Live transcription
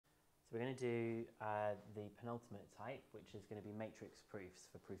So we're going to do the penultimate type, which is going to be matrix proofs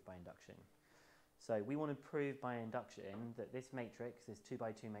for proof by induction. So we want to prove by induction that this matrix, this 2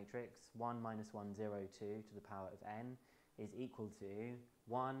 by 2 matrix, 1 minus 1, 0, 2 to the power of n, is equal to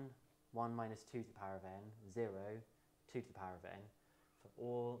 1, 1 minus 2 to the power of n, 0, 2 to the power of n, for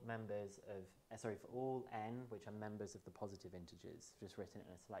all members of, for all n which are members of the positive integers, just written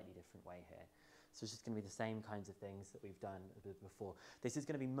in a slightly different way here. So it's just going to be the same kinds of things that we've done before. This is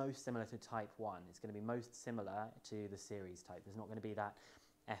going to be most similar to type 1. It's going to be most similar to the series type. There's not going to be that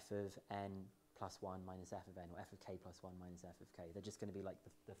f of n plus 1 minus f of n, or f of k plus 1 minus f of k. They're just going to be like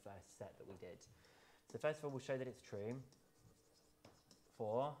the first set that we did. So first of all, we'll show that it's true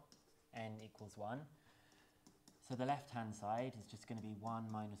for n equals 1. So the left-hand side is just going to be 1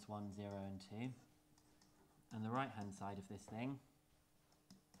 minus 1, 0, and 2. And the right-hand side of this thing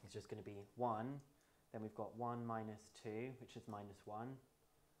is just going to be 1. Then we've got 1 minus 2, which is minus 1.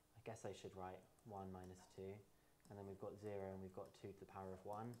 I guess I should write 1 minus 2. And then we've got 0, and we've got 2 to the power of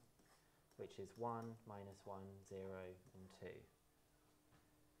 1, which is 1 minus 1, 0, and 2.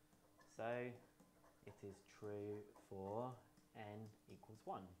 So it is true for n equals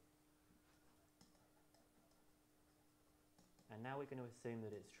 1. And now we're going to assume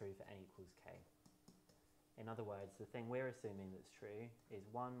that it's true for n equals k. In other words, the thing we're assuming that's true is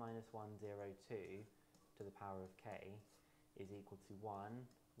 1 minus 1, 0, 2 to the power of k is equal to 1,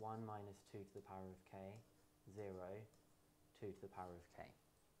 1 minus 2 to the power of k, 0, 2 to the power of k.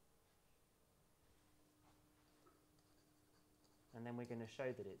 And then we're going to show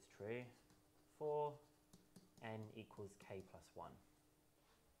that it's true for n equals k plus 1.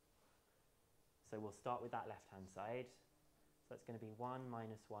 So we'll start with that left-hand side. So that's going to be 1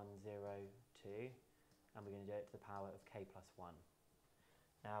 minus 1, 0, 2, and we're going to do it to the power of k plus 1.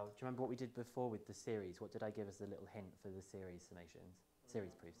 Now, do you remember what we did before with the series? What did I give as the little hint for the series summations?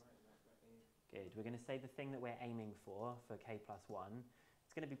 Series proofs. Good. We're going to say the thing that we're aiming for k plus 1.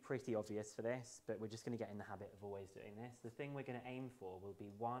 It's going to be pretty obvious for this, but we're just going to get in the habit of always doing this. The thing we're going to aim for will be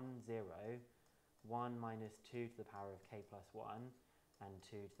 1, 0, 1 minus 2 to the power of k plus 1, and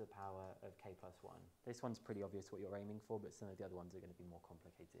 2 to the power of k plus 1. This one's pretty obvious what you're aiming for, but some of the other ones are going to be more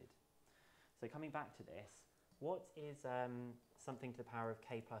complicated. So coming back to this, what is something to the power of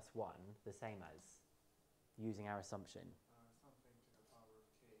k plus 1 the same as, using our assumption? Something to the power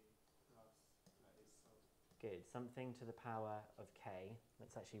of k plus itself. Good. Something to the power of k.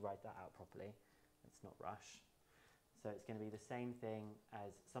 Let's actually write that out properly. Let's not rush. So it's going to be the same thing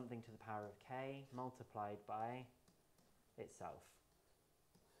as something to the power of k multiplied by itself.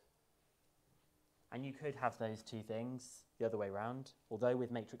 And you could have those two things the other way around. Although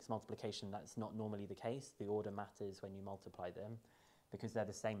with matrix multiplication that's not normally the case. The order matters when you multiply them. Because they're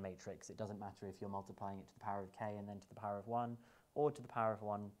the same matrix, it doesn't matter if you're multiplying it to the power of k and then to the power of 1, or to the power of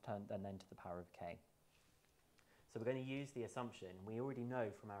 1 and then to the power of k. So we're going to use the assumption. We already know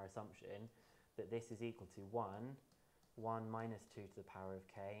from our assumption that this is equal to 1, 1 minus 2 to the power of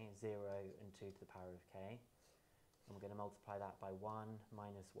k, 0, and 2 to the power of k. And we're going to multiply that by 1,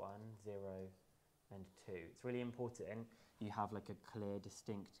 minus 1, 0, and 2. It's really important you have like a clear,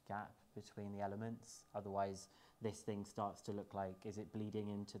 distinct gap between the elements. Otherwise, this thing starts to look like, is it bleeding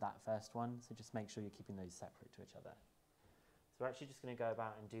into that first one? So just make sure you're keeping those separate to each other. So we're actually just going to go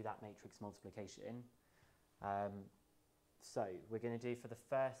about and do that matrix multiplication. So we're going to do for the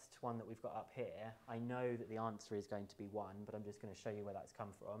first one that we've got up here, I know that the answer is going to be 1, but I'm just going to show you where that's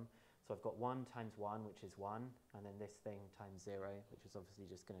come from. So I've got 1 times 1, which is 1, and then this thing times 0, which is obviously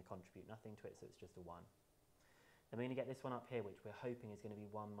just going to contribute nothing to it, so it's just a 1. Then we're going to get this one up here, which we're hoping is going to be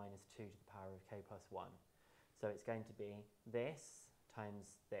 1 minus 2 to the power of k plus 1. So it's going to be this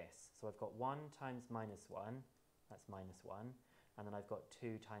times this. So I've got 1 times minus 1, that's minus 1, and then I've got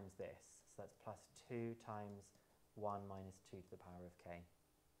 2 times this. So that's plus 2 times 1 minus 2 to the power of k.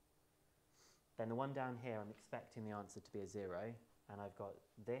 Then the one down here, I'm expecting the answer to be a 0, and I've got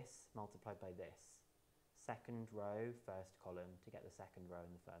this multiplied by this. Second row, first column, to get the second row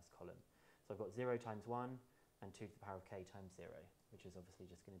in the first column. So I've got 0 times 1, and 2 to the power of k times 0, which is obviously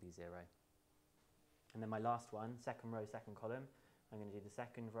just going to be 0. And then my last one, second row, second column, I'm going to do the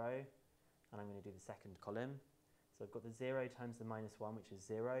second row, and I'm going to do the second column. So I've got the 0 times the minus 1, which is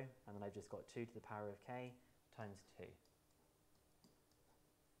 0, and then I've just got 2 to the power of k times 2.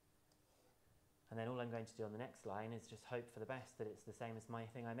 And then all I'm going to do on the next line is just hope for the best that it's the same as my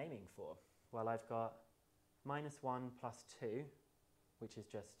thing I'm aiming for. Well, I've got minus 1 plus 2, which is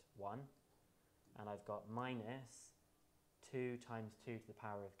just 1, and I've got minus 2 times 2 to the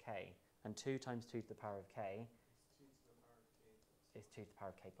power of k. And 2 times 2 to the power of k is 2 to the power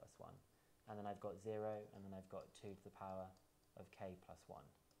of k plus 1. And then I've got 0, and then I've got 2 to the power of k plus 1.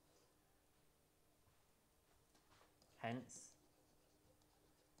 Hence,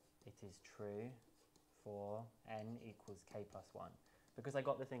 it is true for n equals k plus 1. Because I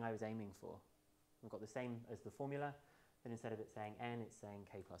got the thing I was aiming for. I've got the same as the formula, but instead of it saying n, it's saying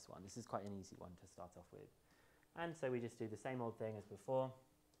k plus 1. This is quite an easy one to start off with. And so we just do the same old thing as before.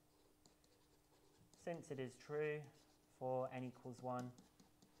 Since it is true for n equals 1,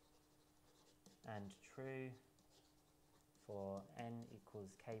 and true for n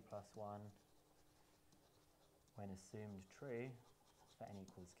equals k plus 1, when assumed true for n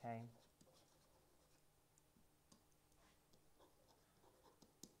equals k,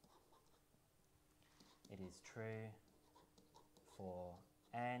 it is true for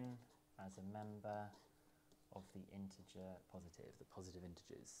n as a member of the integer positive, the positive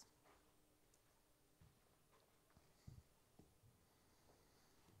integers.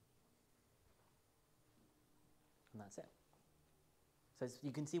 And that's it. So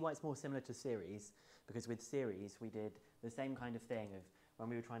you can see why it's more similar to series, because with series we did the same kind of thing of when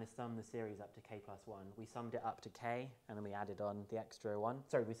we were trying to sum the series up to k plus 1, we summed it up to k and then we added on the extra 1.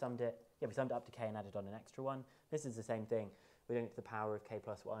 Sorry, we summed it up to k and added on an extra 1. This is the same thing. We're doing it to the power of k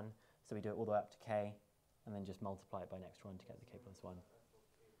plus 1, so we do it all the way up to k and then just multiply it by an extra 1 to get the k plus 1.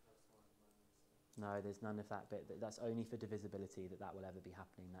 No, there's none of that bit. That's only for divisibility that will ever be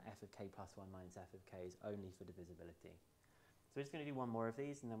happening. That f of k plus 1 minus f of k is only for divisibility. So we're just going to do one more of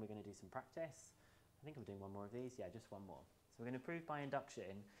these and then we're going to do some practice. I think I'm doing one more of these. Yeah, just one more. So we're going to prove by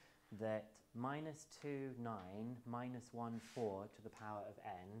induction that minus 2, 9, minus 1, 4 to the power of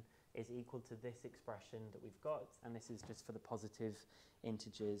n is equal to this expression that we've got. And this is just for the positive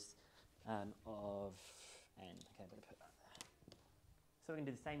integers of n. Okay, I'm going to put that there. So we're going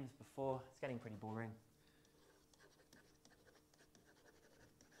to do the same as before. It's getting pretty boring.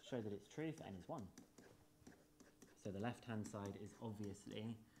 Show that it's true for n is 1. So the left-hand side is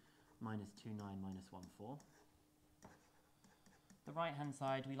obviously minus 2, 9, minus 1, 4. The right-hand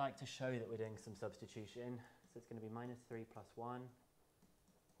side, we like to show that we're doing some substitution. So it's going to be minus 3 plus 1,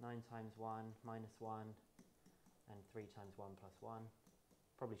 9 times 1, minus 1, and 3 times 1 plus 1.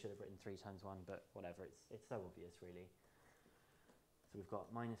 Probably should have written 3 times 1, but whatever, it's so obvious really. So we've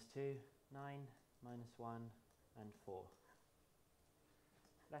got minus 2, 9, minus 1, and 4.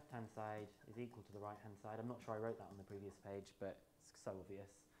 Left-hand side is equal to the right-hand side. I'm not sure I wrote that on the previous page, but it's so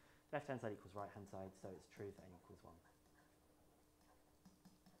obvious. Left-hand side equals right-hand side, so it's true for n equals 1.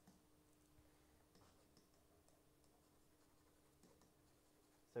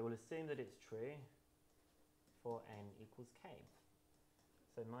 So we'll assume that it's true for n equals k.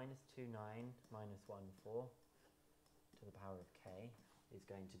 So minus 2, 9, minus 1, 4 to the power of k is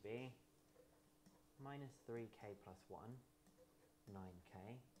going to be minus 3k plus 1,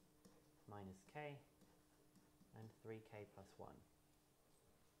 9k, minus k, and 3k plus 1.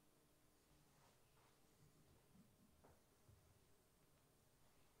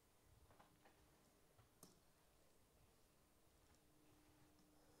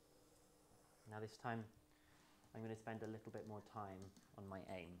 Now this time I'm going to spend a little bit more time on my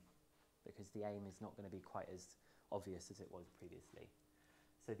aim, because the aim is not going to be quite as obvious as it was previously.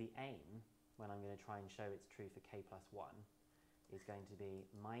 So the aim, when I'm going to try and show it's true for k plus 1, is going to be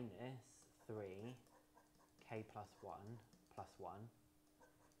minus 3k plus 1 plus 1,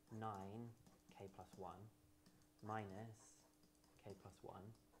 9k plus 1, minus k plus 1,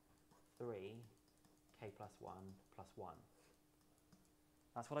 3k plus 1 plus 1.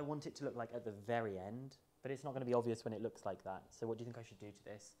 That's what I want it to look like at the very end, but it's not going to be obvious when it looks like that. So what do you think I should do to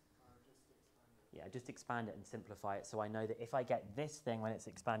this? Yeah, just expand it and simplify it, so I know that if I get this thing when it's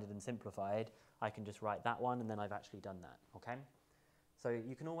expanded and simplified, I can just write that one and then I've actually done that, okay? So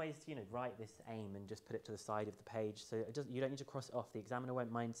you can always, write this aim and just put it to the side of the page, so you don't need to cross it off. The examiner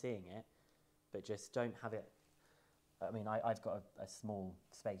won't mind seeing it, but just don't have it. I mean, I've got a small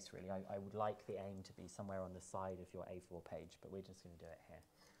space really. I would like the aim to be somewhere on the side of your A4 page, but we're just going to do it here.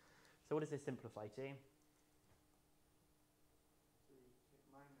 So what does this simplify to?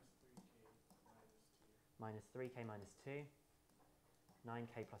 Minus 3k minus 2,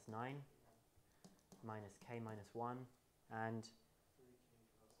 9k plus 9, minus k minus 1, and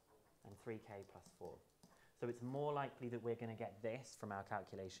 3k plus 4. So it's more likely that we're going to get this from our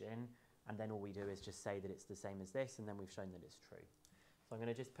calculation, and then all we do is just say that it's the same as this, and then we've shown that it's true. So I'm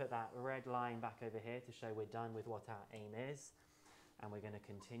going to just put that red line back over here to show we're done with what our aim is, and we're going to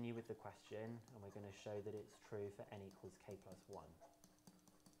continue with the question, and we're going to show that it's true for n equals k plus 1.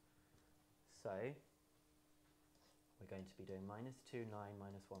 So we're going to be doing minus 2, 9,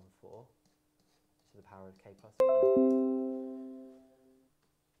 minus 1, 4 to the power of k plus 1,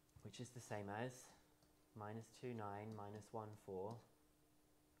 which is the same as minus 2, 9, minus 1, 4.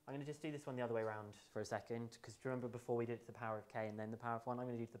 I'm going to just do this one the other way around for a second, because remember before we did it to the power of k and then the power of 1, I'm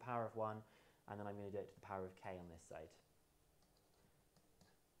going to do it to the power of 1, and then I'm going to do it to the power of k on this side.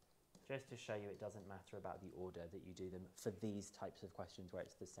 Just to show you it doesn't matter about the order that you do them for these types of questions where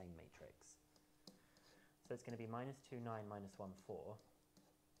it's the same matrix. So it's going to be minus 2, 9, minus 1, 4,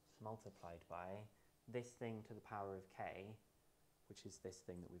 multiplied by this thing to the power of k, which is this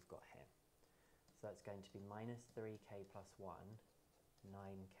thing that we've got here. So that's going to be minus 3k plus 1,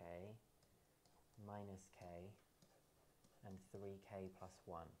 9k, minus k, and 3k plus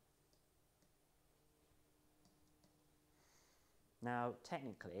 1. Now,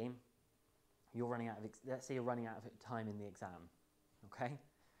 technically, you're running out of, let's say you're running out of time in the exam, okay?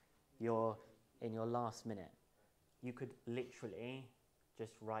 You're in your last minute. You could literally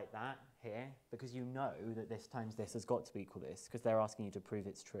just write that here, because you know that this times this has got to equal this, because they're asking you to prove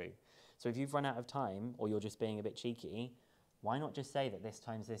it's true. So if you've run out of time, or you're just being a bit cheeky, why not just say that this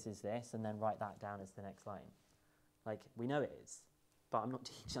times this is this, and then write that down as the next line? Like, we know it is, but I'm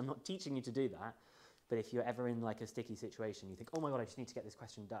not teaching you to do that. But if you're ever in like a sticky situation, you think, oh my God, I just need to get this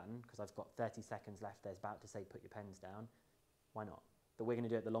question done because I've got 30 seconds left. There's about to say, put your pens down. Why not? But we're going to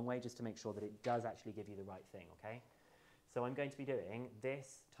do it the long way just to make sure that it does actually give you the right thing, okay? So I'm going to be doing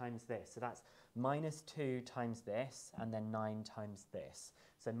this times this. So that's minus 2 times this, and then 9 times this.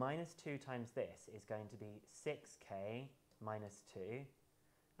 So minus 2 times this is going to be 6k minus 2.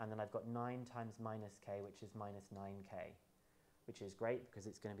 And then I've got 9 times minus k, which is minus 9k, which is great because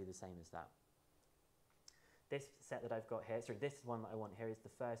it's going to be the same as that. This set that I've got here, sorry, this one that I want here is the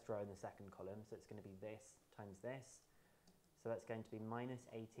first row in the second column, so it's going to be this times this. So that's going to be minus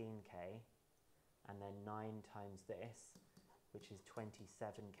 18k, and then 9 times this, which is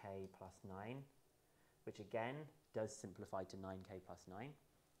 27k plus 9, which again does simplify to 9k plus 9.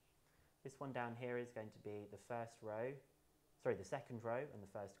 This one down here is going to be the first row, sorry, the second row and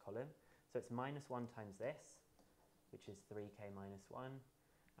the first column. So it's minus 1 times this, which is 3k minus 1.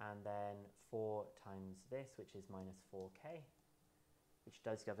 And then 4 times this, which is minus 4k, which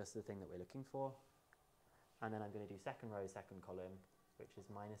does give us the thing that we're looking for. And then I'm going to do second row, second column, which is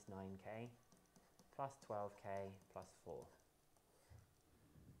minus 9k plus 12k plus 4.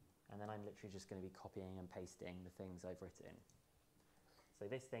 And then I'm literally just going to be copying and pasting the things I've written. So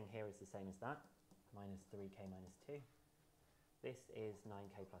this thing here is the same as that, minus 3k minus 2. This is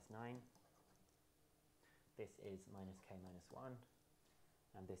 9k plus 9. This is minus k minus 1.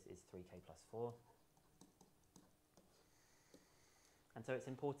 And this is 3k plus 4. And so it's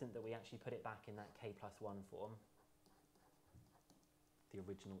important that we actually put it back in that k plus 1 form, the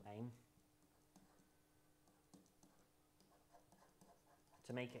original aim,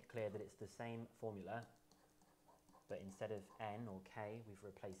 to make it clear that it's the same formula, but instead of n or k, we've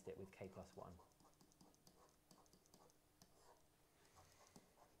replaced it with k plus 1.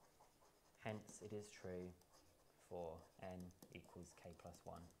 Hence, it is true for n equals k plus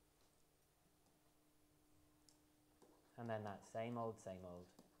 1. And then that same old,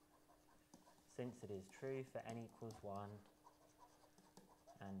 since it is true for n equals 1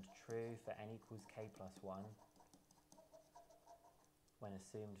 and true for n equals k plus 1, when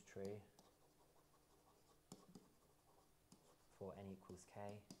assumed true for n equals k,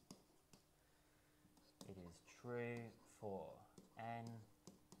 it is true for n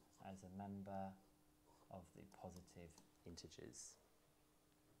as a member of the positive integers.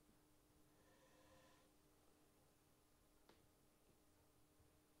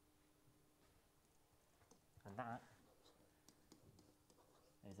 And that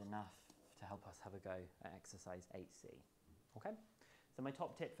is enough to help us have a go at exercise 8C. Okay? So my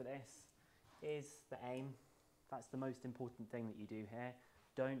top tip for this is the aim. That's the most important thing that you do here.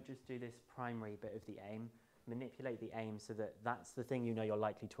 Don't just do this primary bit of the aim. Manipulate the aim so that that's the thing you know you're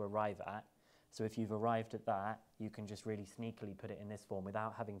likely to arrive at. So if you've arrived at that, you can just really sneakily put it in this form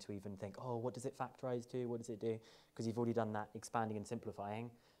without having to even think, oh, what does it factorize to? What does it do? Because you've already done that expanding and simplifying.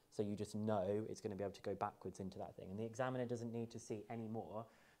 So you just know it's going to be able to go backwards into that thing. And the examiner doesn't need to see any more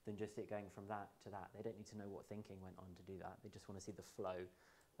than just it going from that to that. They don't need to know what thinking went on to do that. They just want to see the flow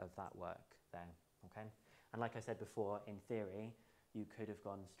of that work there. Okay? And like I said before, in theory, you could have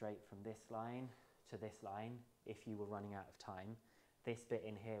gone straight from this line to this line if you were running out of time. This bit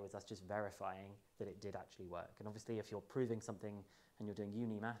in here was us just verifying that it did actually work. And obviously if you're proving something and you're doing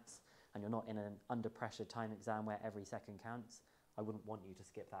uni maths and you're not in an under pressure time exam where every second counts, I wouldn't want you to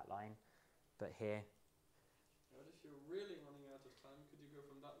skip that line. But here, What if you're really running out of time? Could you go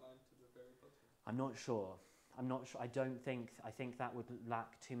from that line to the very bottom? I'm not sure. I think that would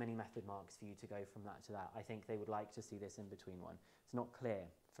lack too many method marks for you to go from that to that. I think they would like to see this in between one. It's not clear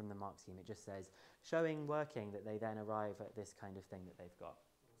from the mark scheme. It just says, showing working, that they then arrive at this kind of thing that they've got.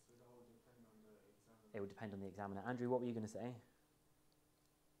 Also, It will depend on the examiner. Andrew, what were you going to say?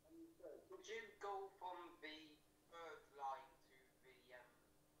 Would you go from the third line to the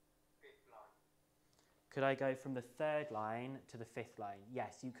fifth line? Could I go from the third line to the fifth line?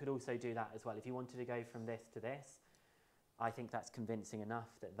 Yes, you could also do that as well. If you wanted to go from this to this, I think that's convincing enough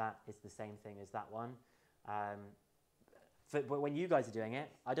that that is the same thing as that one. But when you guys are doing it,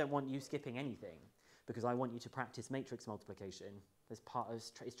 I don't want you skipping anything because I want you to practice matrix multiplication. As part of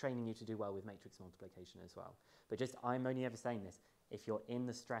it's training you to do well with matrix multiplication as well. But just, I'm only ever saying this, if you're in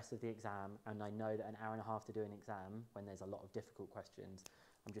the stress of the exam, and I know that an hour and a half to do an exam when there's a lot of difficult questions,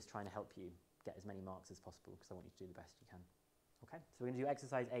 I'm just trying to help you get as many marks as possible because I want you to do the best you can. Okay, so we're going to do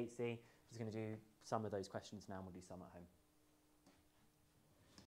exercise 8C. Just going to do some of those questions now and we'll do some at home.